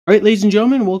Alright, ladies and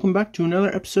gentlemen, welcome back to another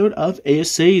episode of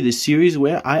A.S.A, the series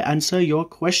where I answer your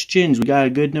questions. We got a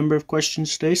good number of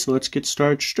questions today, so let's get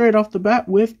started straight off the bat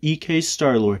with EK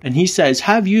Starlord. And he says,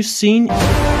 have you seen...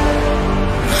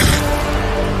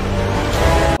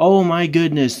 Oh my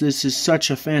goodness, this is such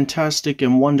a fantastic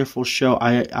and wonderful show.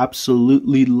 I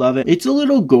absolutely love it. It's a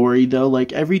little gory though,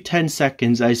 like every 10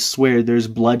 seconds I swear there's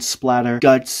blood splatter,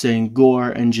 guts and gore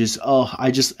and just,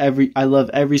 I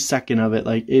love every second of it.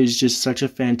 Like it is just such a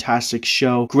fantastic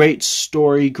show. Great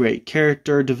story, great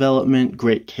character development,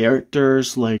 great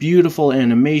characters, like beautiful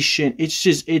animation.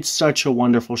 It's such a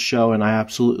wonderful show and I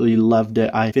absolutely loved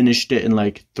it. I finished it in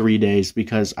like 3 days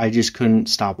because I just couldn't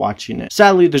stop watching it.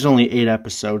 Sadly, there's only 8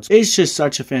 episodes. It's just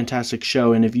such a fantastic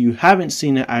show, and if you haven't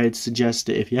seen it, I'd suggest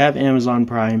it. If you have Amazon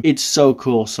Prime, it's so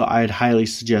cool, so I'd highly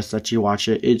suggest that you watch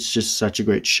it. It's just such a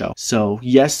great show. So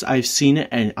yes, I've seen it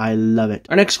and I love it.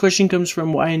 Our next question comes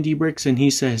from YND Bricks, and he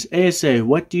says, ASA,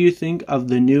 what do you think of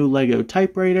the new LEGO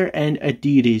Typewriter and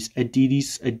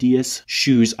Adidas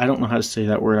shoes? I don't know how to say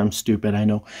that word. I'm stupid, I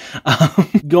know.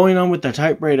 Going on with the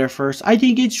typewriter first, I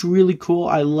think it's really cool.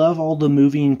 I love all the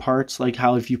moving parts, like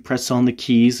how if you press on the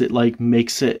keys, it like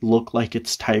makes it look like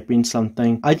it's typing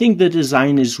something. I think the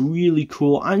design is really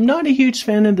cool. I'm not a huge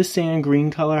fan of the sand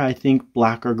green color. I think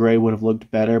black or gray would have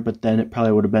looked better, but then it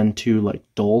probably would have been too like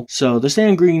dull. So the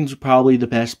sand green's probably the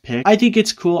best pick. I think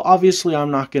it's cool. Obviously,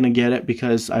 I'm not going to get it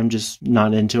because I'm just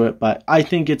not into it, but I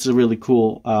think it's a really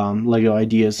cool LEGO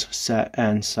Ideas set.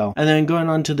 And then going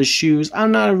on to the shoes,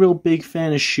 I'm not a real big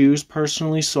fan of shoes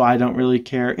personally, so I don't really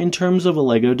care. In terms of a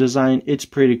LEGO design, it's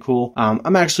pretty cool.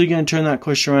 I'm actually going to turn that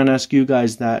question around and ask you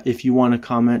guys that if you want to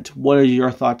comment, what are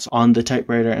your thoughts on the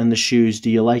typewriter and the shoes?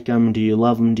 Do you like them? Do you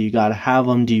love them? Do you gotta have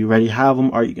them? Do you already have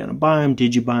them? Are you gonna buy them?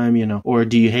 Did you buy them? You know, or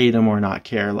do you hate them or not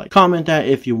care? Like, comment that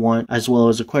if you want, as well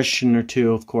as a question or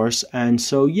two, of course. And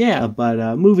so yeah,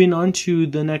 but moving on to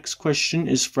the next question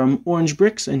is from Orange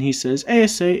Bricks, and he says,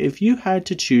 ASA, if you had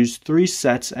to choose 3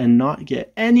 sets and not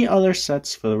get any other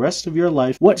sets for the rest of your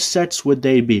life, what sets would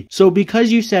they be? So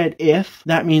because you said if,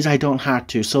 that means I don't have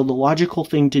to. So the logical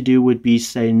thing to do would be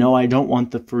say, no, I don't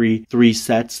want the free 3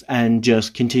 sets and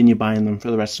just continue buying them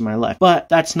for the rest of my life. But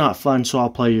that's not fun, so I'll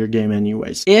play your game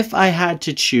anyways. If I had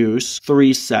to choose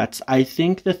 3 sets, I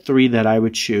think the 3 that I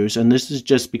would choose, and this is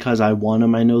just because I want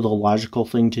them, I know the logical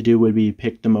thing to do would be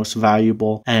pick the most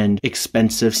valuable and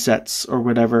expensive sets or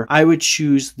whatever. I would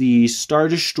choose the Star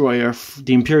Destroyer,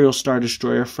 the Imperial Star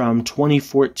Destroyer from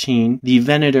 2014, the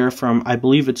Venator from, I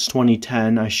believe it's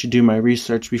 2010, I should do my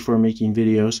research before making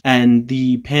videos, and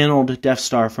the paneled Death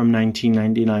Star from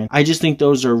 1999. I just think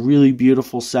those are really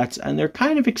beautiful sets and they're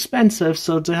kind of expensive,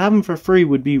 so to have them for free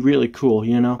would be really cool,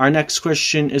 you know. Our next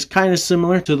question is kind of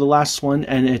similar to the last one,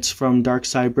 and it's from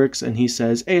Darkside Bricks, and he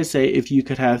says, ASA, if you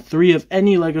could have 3 of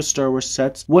any LEGO Star Wars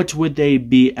sets, what would they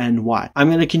be and why? I'm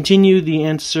going to continue the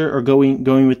answer, or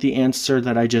going with the answer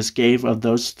that I just gave of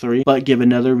those 3, but give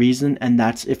another reason, and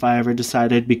that's if I ever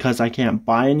decided because I can't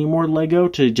buy any more LEGO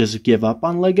to just give up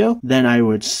on LEGO, then I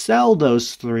would sell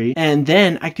those 3, and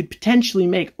then I could potentially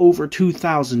make over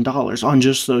 $2,000 on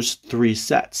just those 3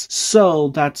 sets. So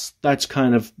that's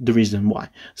kind of the reason why.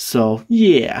 So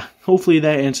yeah, hopefully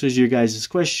that answers your guys'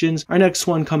 questions. Our next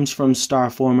one comes from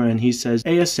Starformer, and he says,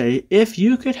 ASA, if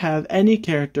you could have any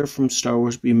character from Star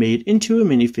Wars be made into a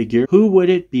minifigure, who would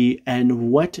it be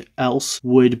and what else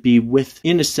would be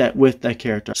in a set with that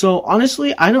character? So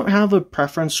honestly, I don't have a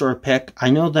preference or a pick. I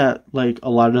know that like a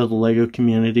lot of the LEGO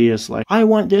community is like, I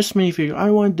want this minifigure,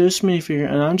 I want this minifigure,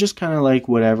 and I'm just kind of like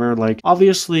whatever. Like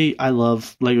obviously I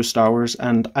love LEGO Star Wars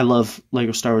and I love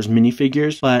LEGO Star Wars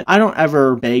minifigures, but I don't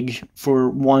ever beg for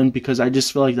one because I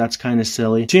just feel like that's kind of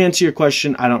silly. To answer your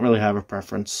question, I don't really have a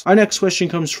preference. Our next question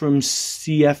comes from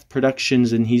CF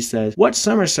Productions, and he says, what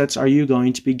summer sets are you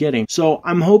going to be getting? So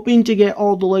I'm hoping to get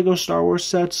all the LEGO Star Wars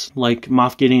sets, like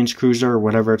Moff Gideon's cruiser or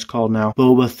whatever it's called now,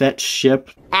 Boba Fett's ship.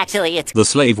 Actually, it's the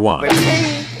Slave One.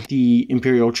 The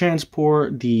Imperial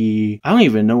Transport, I don't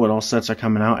even know what all sets are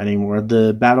coming out anymore.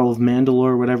 The Battle of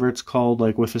Mandalore, whatever it's called,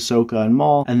 like with Ahsoka and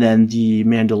Maul, and then the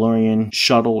Mandalorian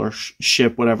shuttle or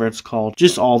ship, whatever it's called.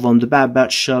 Just all of them. The Bad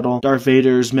Batch shuttle, Darth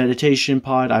Vader's meditation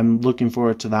pod. I'm looking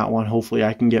forward to that one. Hopefully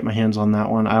I can get my hands on that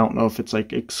one. I don't know if it's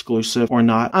like exclusive or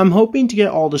not. I'm hoping to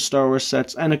get all the Star Wars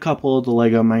sets and a couple of the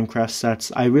LEGO Minecraft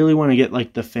sets. I really want to get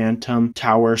like the Phantom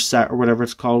Tower set or whatever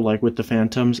it's called, like with the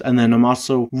Phantoms. And then I'm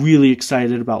also really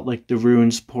excited about out like the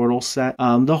Ruins portal set.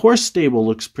 The horse stable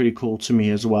looks pretty cool to me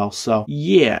as well. So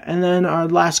yeah, and then our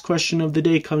last question of the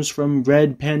day comes from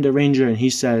Red Panda Ranger, and he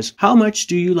says, how much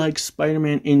do you like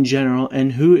Spider-Man in general,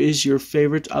 and who is your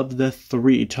favorite of the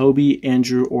three, Toby,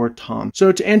 Andrew, or Tom?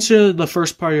 So to answer the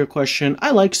first part of your question,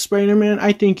 I like Spider-Man.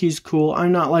 I think he's cool.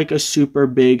 I'm not like a super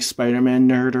big Spider-Man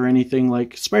nerd or anything.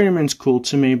 Like, Spider-Man's cool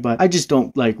to me, but I just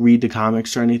don't like read the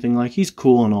comics or anything. Like, he's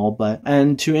cool and all, but,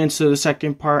 and to answer the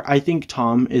second part, I think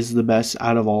Tom is the best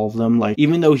out of all of them. Like,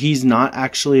 even though he's not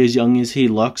actually as young as he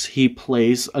looks, he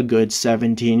plays a good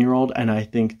 17-year-old, and I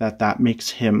think that that makes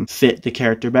him fit the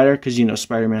character better, because, you know,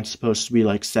 Spider-Man's supposed to be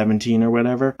like 17 or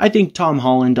whatever. I think Tom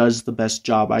Holland does the best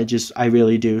job. I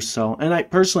really do. So, and I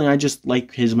personally, I just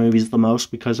like his movies the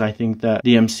most, because I think that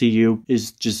the MCU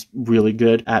is just really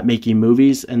good at making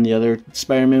movies, and the other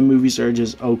Spider-Man movies are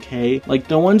just okay. Like,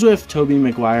 the ones with Tobey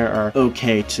Maguire are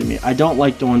okay to me. I don't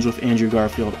like the ones with Andrew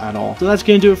Garfield at all. So that's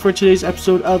gonna do it for today's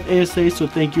episode of A.S.A. So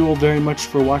thank you all very much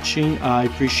for watching. I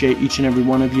appreciate each and every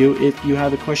one of you. If you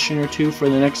have a question or two for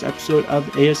the next episode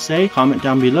of A.S.A., comment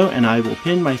down below and I will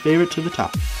pin my favorite to the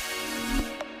top.